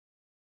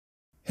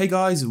Hey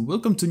guys,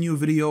 welcome to a new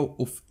video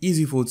of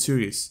Easy Food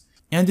series.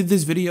 And in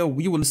this video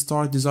we will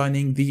start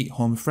designing the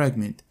home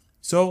fragment.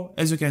 So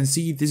as you can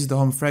see, this is the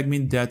home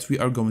fragment that we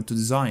are going to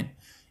design.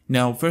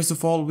 Now first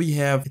of all, we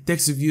have a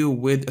text view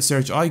with a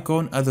search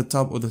icon at the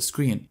top of the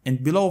screen,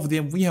 and below of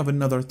them we have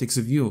another text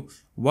view.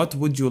 What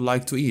would you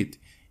like to eat?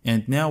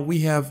 And now we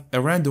have a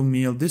random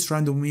meal. This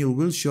random meal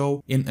will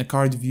show in a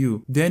card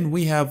view. Then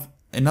we have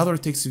another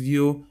text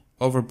view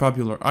over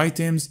popular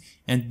items,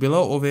 and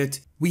below of it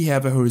we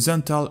have a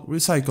horizontal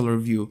recycler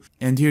view,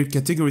 and here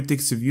category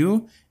text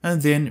view,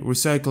 and then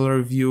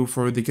recycler view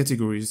for the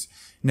categories.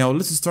 Now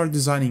let's start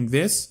designing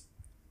this,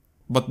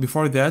 but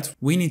before that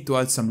we need to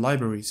add some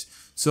libraries.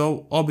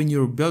 So open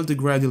your build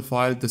Gradle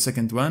file, the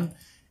second one,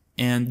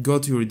 and go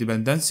to your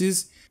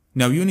dependencies.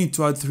 Now you need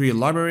to add 3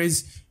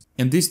 libraries,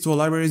 and these 2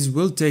 libraries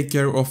will take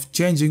care of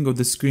changing of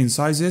the screen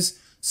sizes.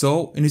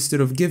 So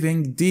instead of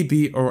giving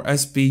dp or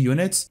sp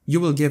units, you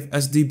will give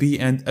sdp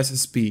and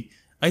ssp.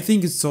 I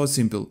think it's so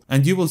simple,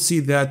 and you will see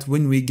that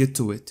when we get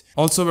to it.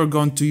 Also, we're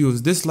going to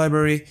use this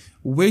library,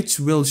 which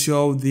will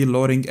show the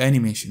loading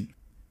animation.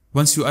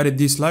 Once you added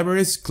these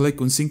libraries, click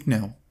on sync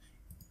now.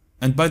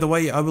 And by the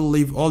way, I will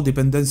leave all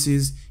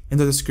dependencies in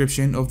the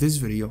description of this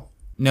video.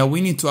 Now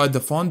we need to add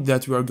the font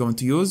that we are going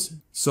to use.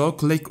 So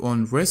click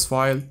on res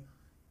file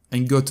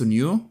and go to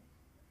new.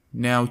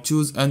 Now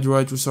choose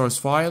Android resource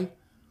file,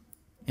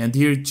 and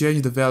here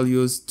change the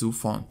values to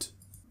font,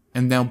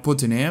 and now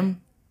put a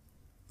name,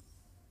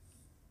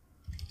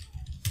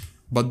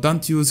 but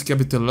don't use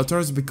capital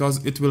letters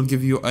because it will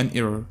give you an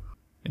error.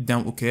 And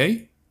now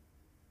OK.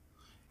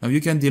 Now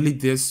you can delete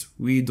this,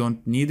 we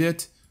don't need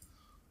it.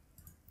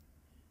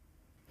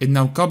 And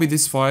now copy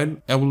this file.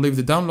 I will leave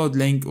the download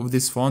link of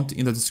this font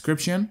in the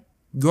description.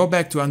 Go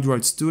back to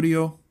Android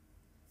Studio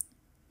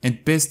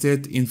and paste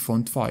it in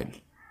font file.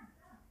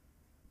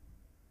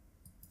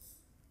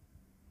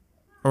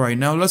 Alright,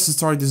 now let's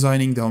start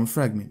designing the home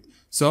fragment.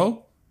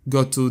 So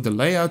go to the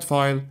layout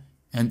file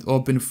and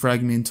open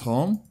fragment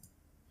home.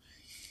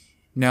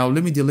 Now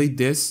let me delete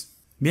this.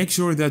 Make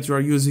sure that you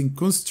are using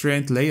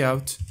constraint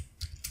layout.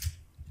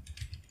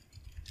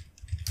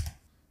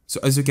 So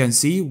as you can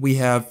see, we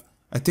have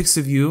a text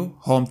view,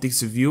 home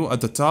text view at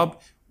the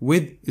top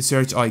with a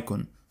search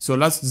icon. So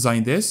let's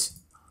design this.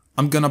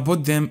 I'm gonna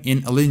put them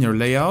in a linear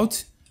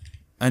layout,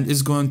 and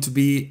it's going to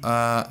be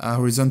a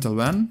horizontal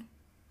one.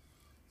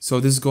 So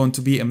this is going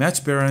to be a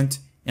match parent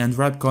and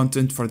wrap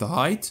content for the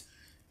height.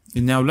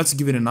 And now let's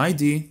give it an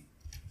ID.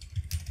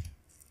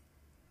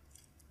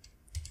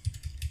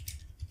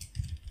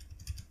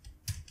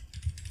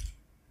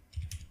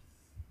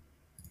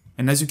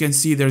 And as you can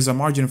see, there's a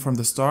margin from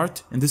the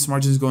start, and this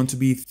margin is going to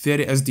be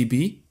 30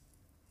 sdp.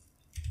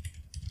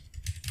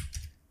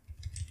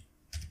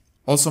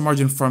 Also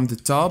margin from the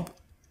top,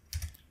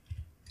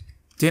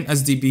 10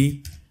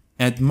 sdp,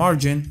 and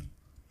margin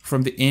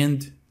from the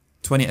end,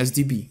 20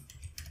 sdp.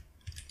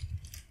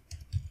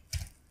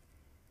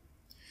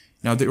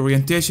 Now the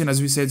orientation, as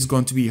we said, is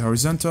going to be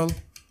horizontal.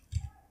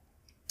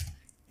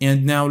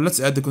 And now let's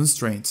add the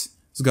constraints.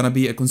 It's gonna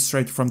be a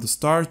constraint from the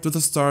start to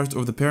the start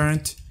of the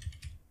parent.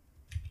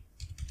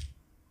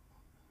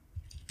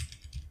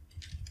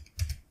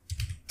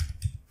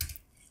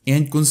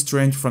 And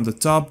constraint from the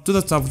top to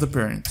the top of the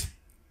parent.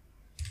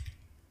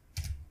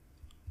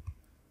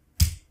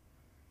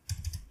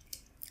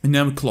 And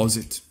now we close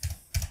it.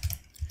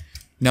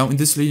 Now in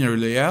this linear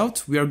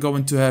layout, we are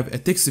going to have a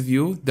text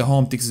view, the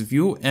home text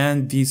view,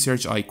 and the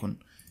search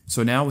icon.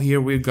 So now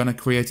here we're gonna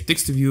create a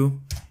text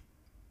view,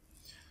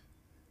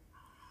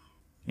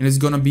 and it's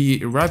gonna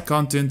be wrap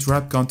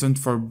content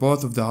for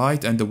both of the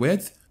height and the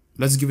width.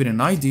 Let's give it an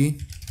ID,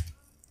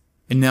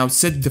 and now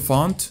set the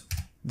font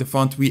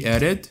we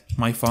added,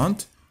 my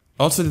font.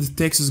 Also the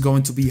text is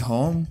going to be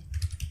home,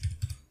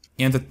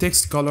 and the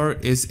text color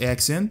is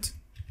accent.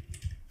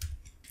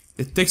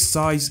 The text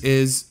size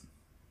is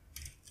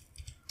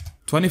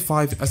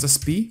 25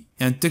 SSP,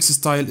 and text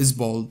style is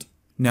bold.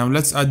 Now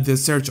let's add the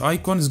search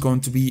icon. Is going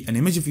to be an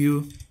image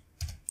view,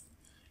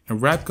 and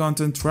wrap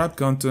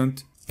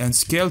content, and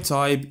scale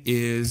type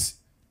is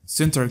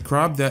center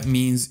crop. That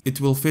means it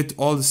will fit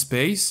all the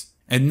space.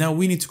 And now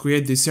we need to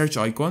create the search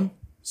icon.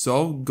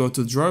 So go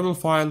to drawable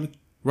file,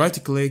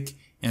 right click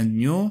and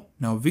new.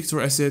 Now vector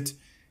asset,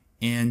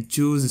 and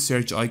choose the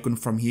search icon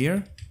from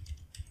here.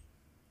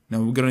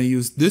 Now we're gonna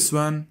use this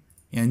one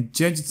and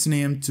change its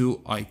name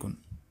to icon.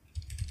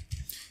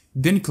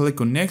 Then click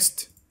on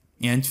next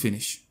and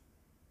finish.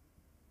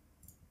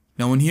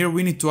 Now in here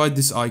we need to add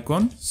this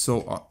icon,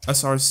 so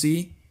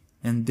src,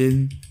 and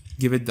then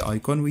give it the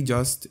icon we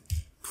just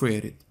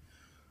created.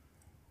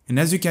 And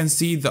as you can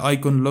see, the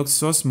icon looks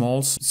so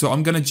small, so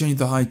I'm gonna change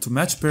the height to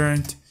match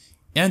parent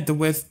and the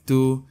width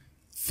to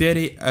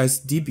 30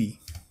 sdp.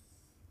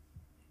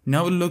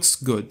 Now it looks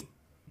good.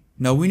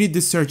 Now we need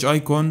this search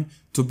icon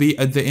to be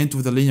at the end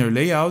of the linear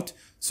layout.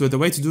 So the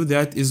way to do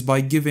that is by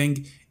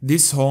giving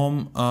this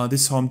home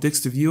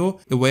text view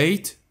a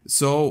weight.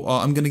 So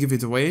I'm gonna give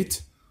it a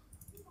weight.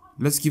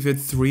 Let's give it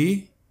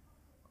 3.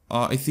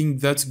 I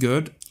think that's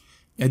good.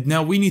 And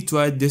now we need to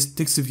add this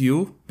text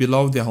view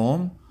below the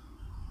home.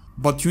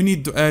 but you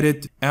need to add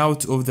it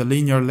out of the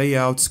linear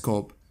layout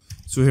scope.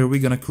 So here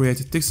we're gonna create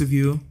a text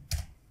view,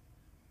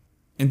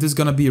 and this is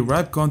gonna be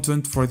wrap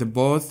content for the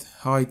both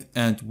height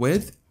and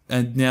width.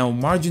 And now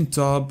margin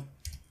top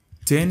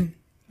 10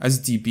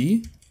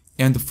 sdp,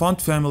 and the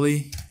font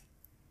family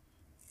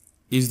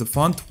is the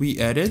font we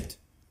added.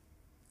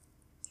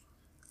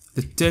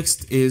 The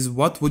text is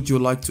what would you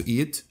like to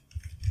eat.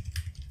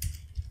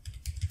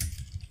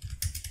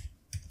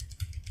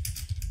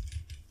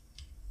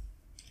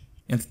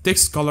 And the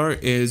text color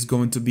is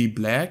going to be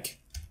black.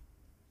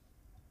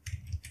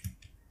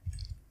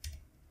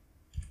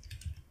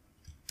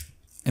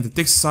 And the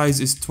text size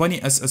is 20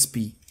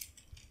 ssp.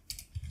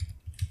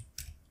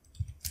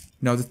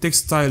 Now the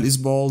text style is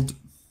bold.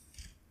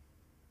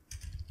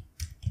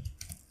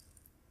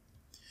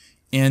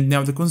 And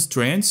now the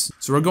constraints.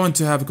 So we're going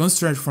to have a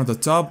constraint from the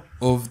top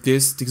of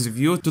this text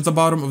view to the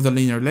bottom of the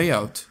linear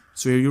layout.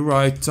 So here you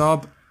write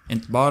top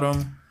and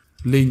bottom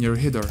linear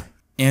header.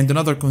 And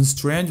another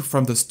constraint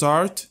from the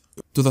start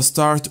to the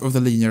start of the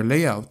linear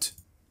layout.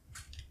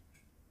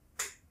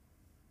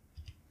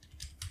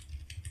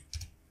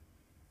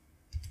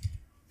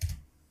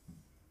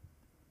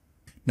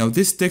 Now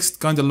this text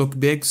kinda look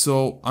big,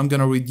 so I'm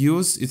gonna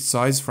reduce its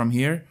size from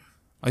here.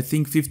 I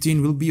think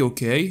 15 will be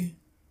okay.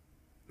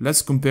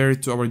 Let's compare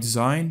it to our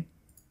design.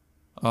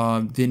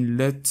 Then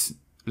let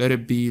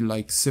it be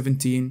like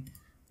 17.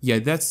 Yeah,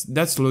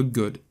 that's look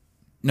good.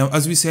 Now,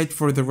 as we said,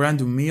 for the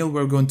random meal,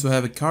 we're going to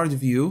have a card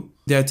view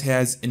that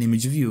has an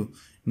image view.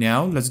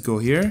 Now, let's go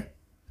here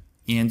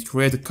and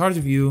create a card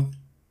view.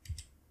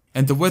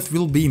 And the width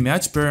will be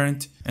match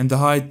parent and the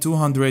height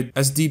 200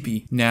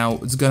 sdp. Now,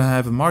 it's gonna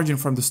have a margin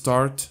from the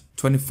start,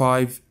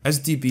 25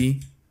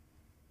 sdp.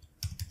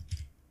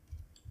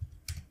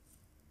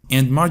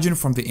 And margin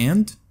from the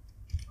end.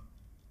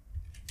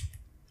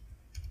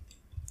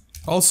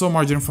 Also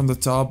margin from the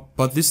top,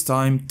 but this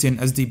time 10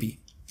 sdp.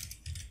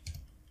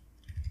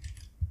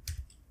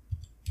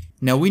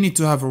 Now we need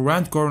to have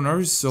round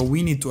corners, so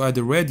we need to add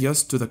a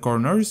radius to the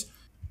corners.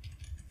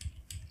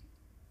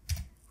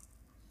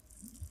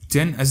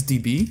 10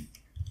 sdp.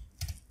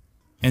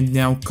 And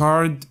now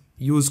card,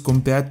 use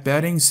compat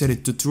padding, set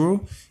it to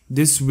true.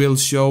 This will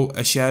show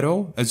a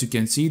shadow, as you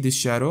can see, this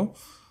shadow.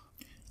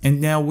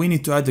 And now we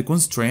need to add the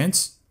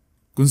constraints.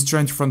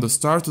 Constraint from the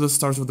start to the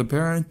start of the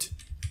parent.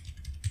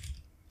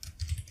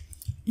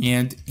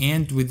 And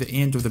end with the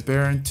end of the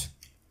parent.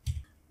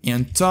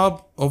 And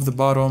top of the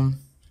bottom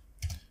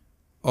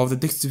of the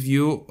text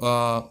view,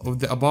 of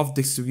the above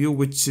text view,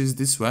 which is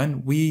this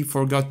one. We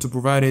forgot to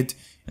provide it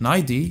an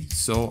ID,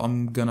 so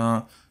I'm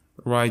gonna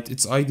write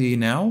its ID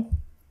now.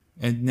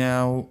 And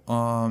now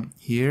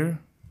here.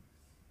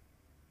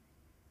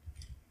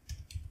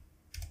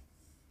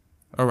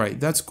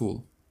 Alright, that's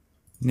cool.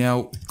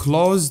 Now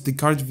close the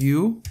card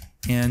view,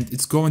 and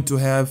it's going to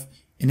have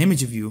an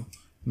image view.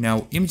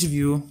 Now image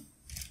view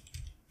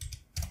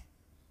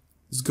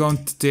is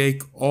going to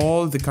take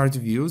all the card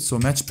views, so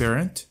match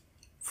parent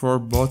for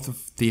both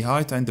of the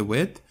height and the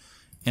width.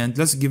 And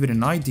let's give it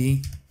an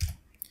ID.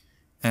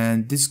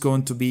 And this is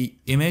going to be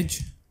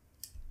image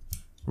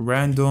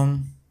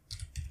random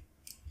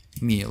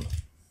meal.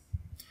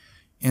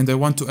 And I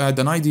want to add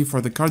an ID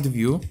for the card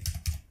view,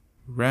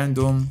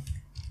 random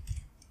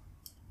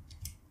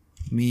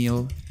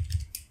meal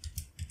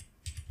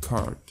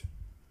card.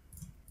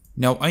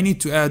 Now I need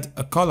to add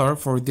a color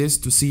for this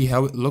to see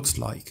how it looks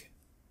like.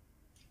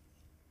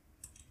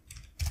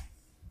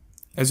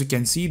 As you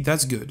can see,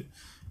 that's good.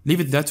 Leave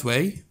it that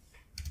way.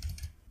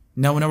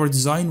 Now in our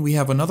design, we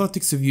have another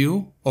text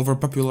view over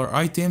popular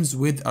items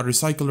with a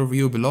recycler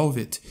view below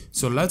it.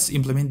 So let's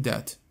implement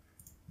that.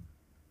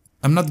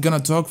 I'm not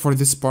gonna talk for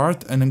this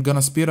part, and I'm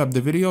gonna speed up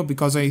the video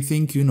because I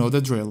think you know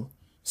the drill.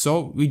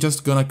 So we're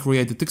just gonna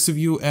create the text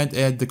view and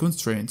add the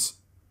constraints.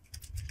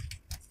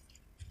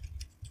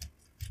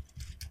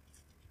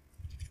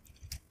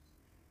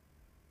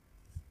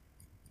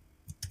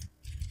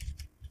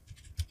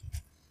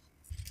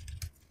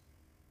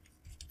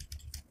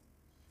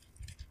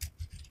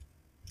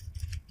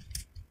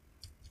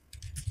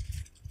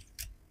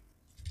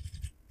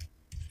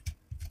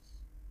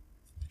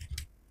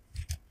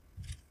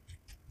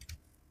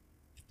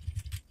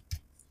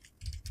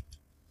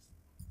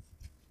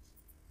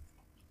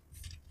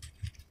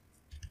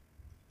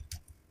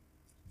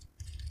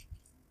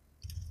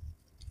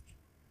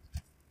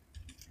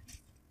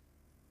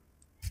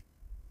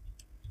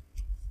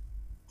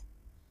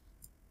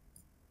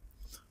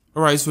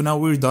 Alright, so now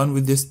we're done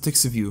with this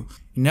text view.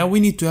 Now we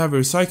need to have a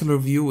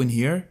recycler view in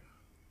here.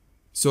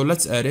 So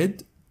let's add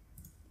it.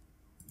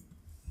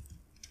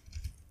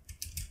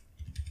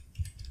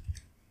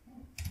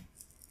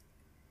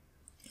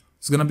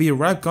 It's gonna be a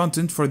wrap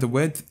content for the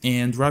width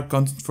and wrap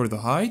content for the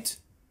height.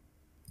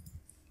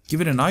 Give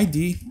it an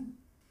ID.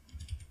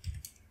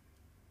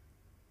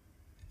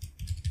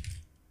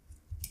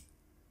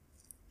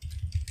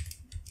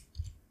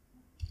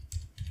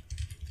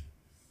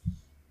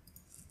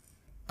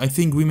 I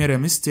think we made a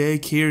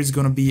mistake. Here is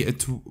going to be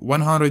at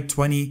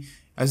 120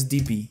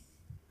 sdp,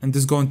 and this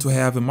is going to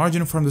have a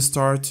margin from the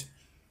start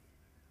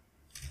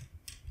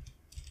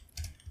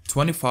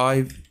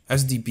 25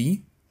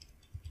 SDP,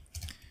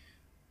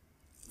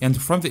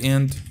 and from the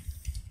end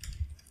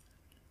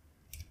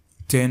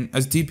 10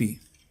 SDP.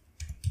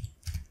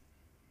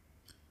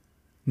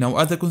 Now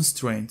add the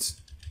constraints.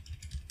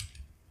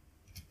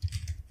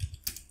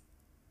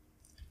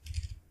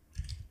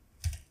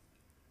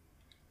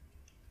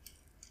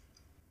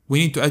 We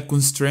need to add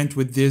constraint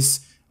with this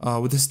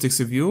text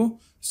view.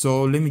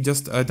 So let me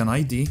just add an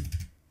ID.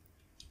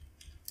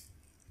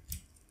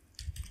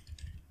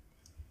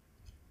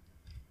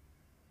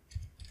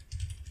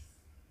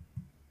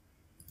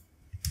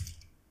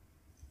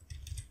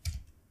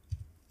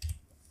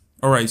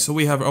 Alright, so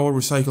we have our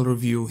recycler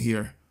view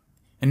here.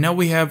 And now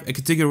we have a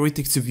category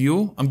text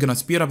view. I'm gonna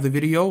speed up the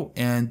video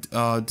and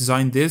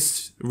design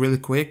this really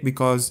quick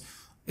because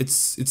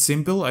it's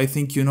simple. I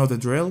think you know the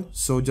drill,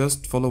 so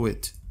just follow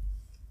it.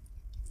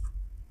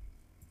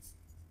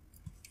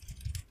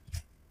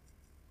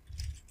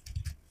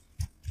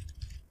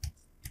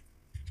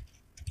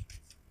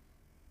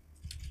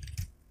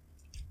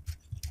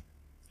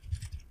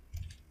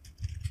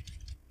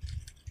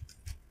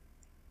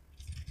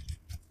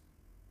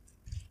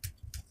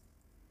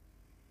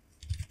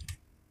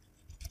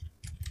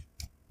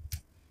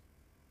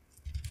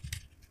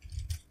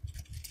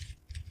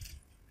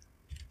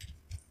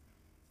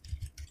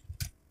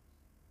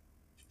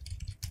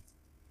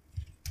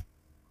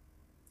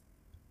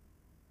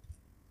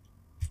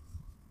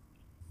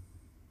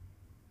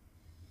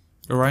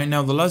 Alright,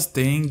 now the last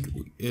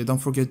thing, don't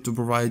forget to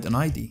provide an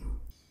ID.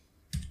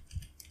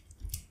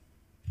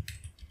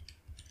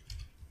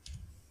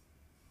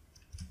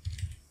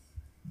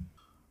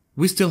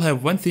 We still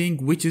have one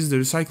thing, which is the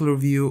recycler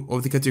view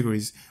of the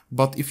categories.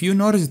 But if you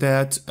notice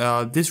that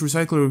this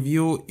recycler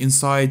view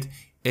inside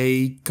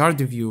a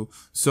card view,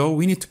 so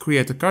we need to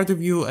create a card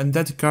view, and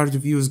that card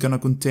view is gonna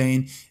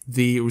contain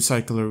the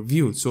recycler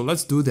view. So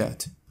let's do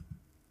that.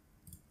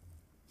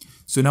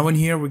 So now in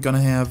here we're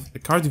gonna have a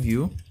card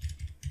view.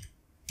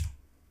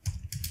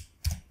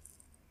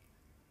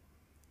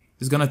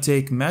 It's gonna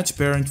take match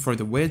parent for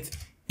the width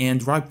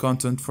and wrap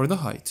content for the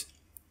height.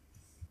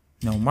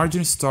 Now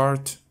margin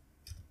start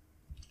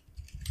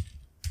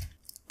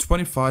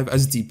 25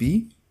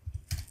 SDP,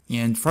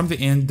 and from the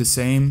end the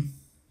same.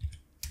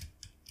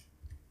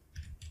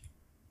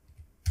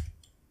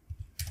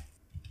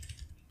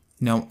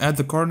 Now add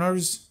the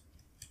corners.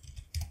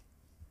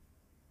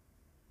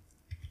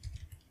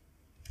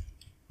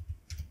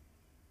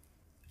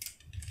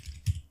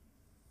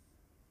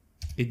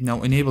 It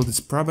now enables its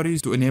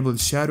properties to enable the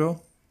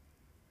shadow,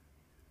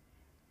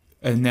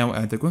 and now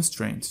add the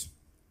constraints.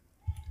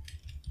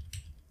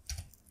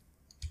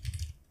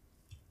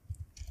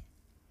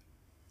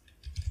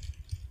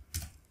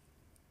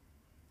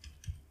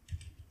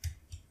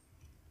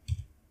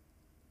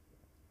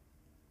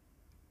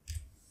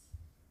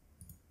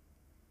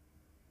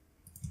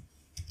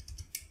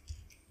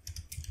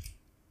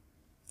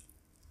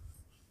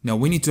 Now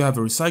we need to have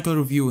a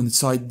recycler view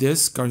inside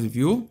this card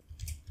view.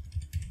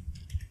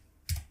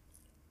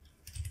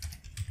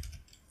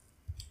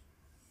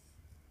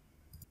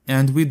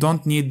 And we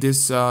don't need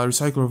this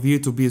recycler view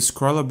to be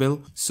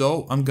scrollable,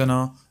 so I'm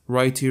gonna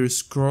write here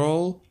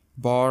scroll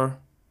bar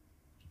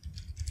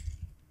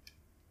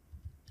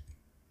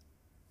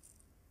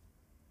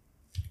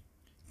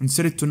and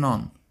set it to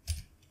none.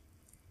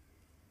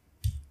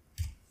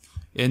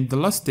 And the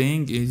last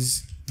thing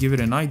is give it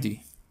an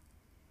ID.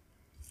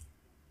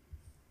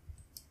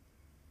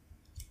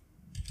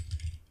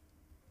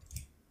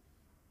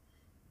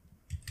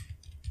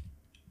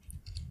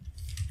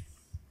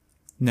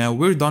 Now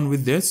we're done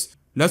with this.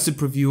 Let's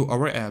preview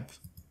our app.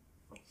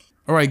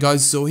 Alright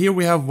guys, so here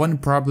we have one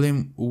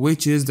problem,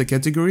 which is the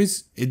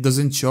categories. It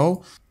doesn't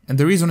show. And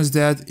the reason is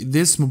that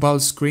this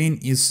mobile screen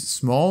is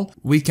small.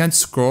 We can't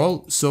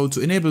scroll. So to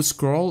enable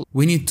scroll,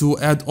 we need to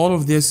add all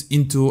of this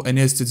into a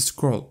nested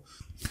scroll.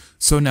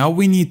 So now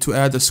we need to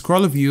add a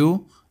scroll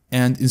view,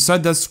 and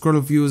inside that scroll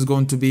view is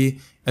going to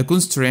be a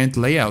constraint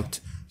layout.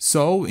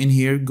 So in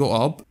here, go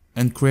up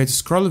and create a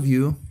scroll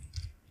view.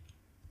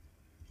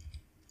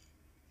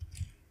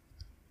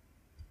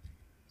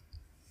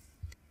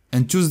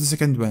 And choose the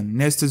second one,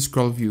 nested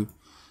scroll view.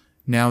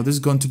 Now this is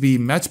going to be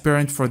match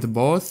parent for the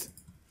both,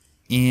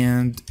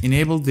 and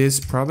enable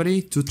this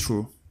property to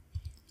true.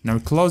 Now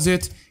close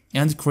it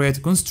and create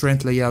a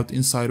constraint layout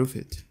inside of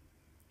it.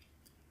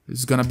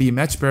 It's gonna be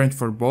match parent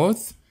for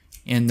both,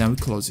 and now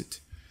close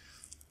it.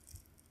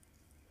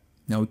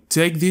 Now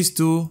take these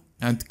two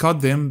and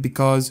cut them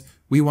because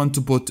we want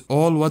to put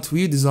all what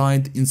we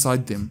designed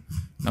inside them.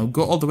 Now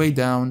go all the way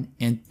down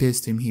and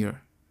paste them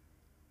here.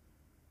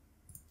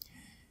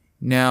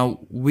 Now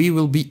we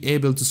will be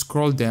able to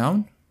scroll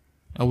down.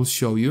 I will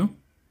show you.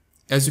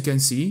 As you can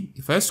see,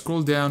 if I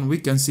scroll down, we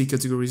can see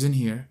categories in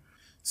here.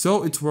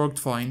 So it worked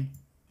fine.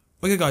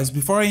 Okay guys,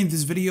 before I end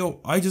this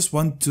video, I just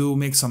want to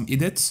make some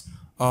edits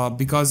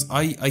because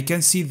I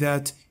can see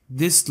that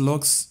this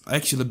looks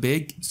actually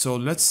big. So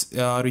let's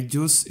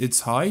reduce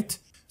its height.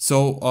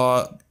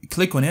 So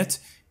click on it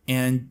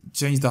and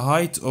change the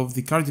height of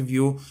the card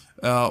view.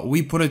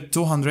 We put it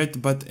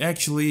 200, but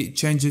actually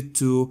change it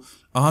to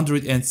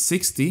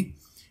 160.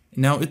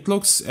 Now it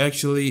looks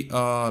actually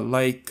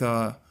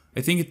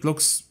I think it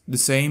looks the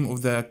same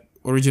of the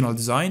original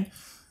design.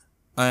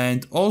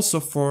 And also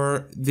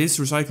for this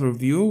recycler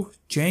view,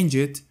 change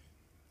it,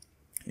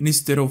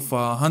 instead of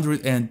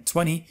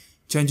 120,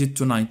 change it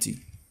to 90.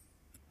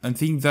 I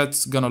think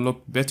that's gonna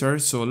look better.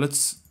 So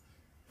let's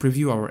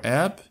preview our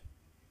app.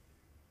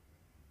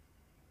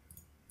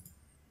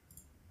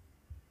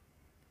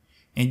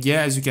 And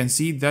yeah, as you can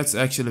see, that's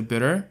actually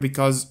better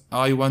because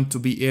I want to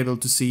be able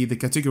to see the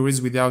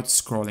categories without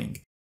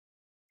scrolling.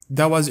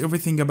 That was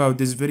everything about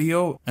this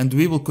video, and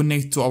we will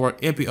connect to our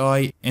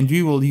API and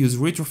we will use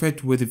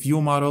retrofit with a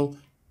view model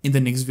in the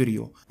next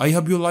video. I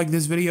hope you liked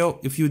this video.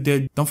 If you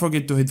did, don't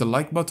forget to hit the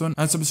like button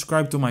and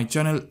subscribe to my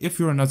channel if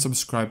you are not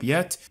subscribed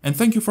yet. And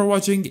thank you for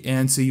watching,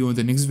 and see you in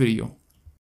the next video.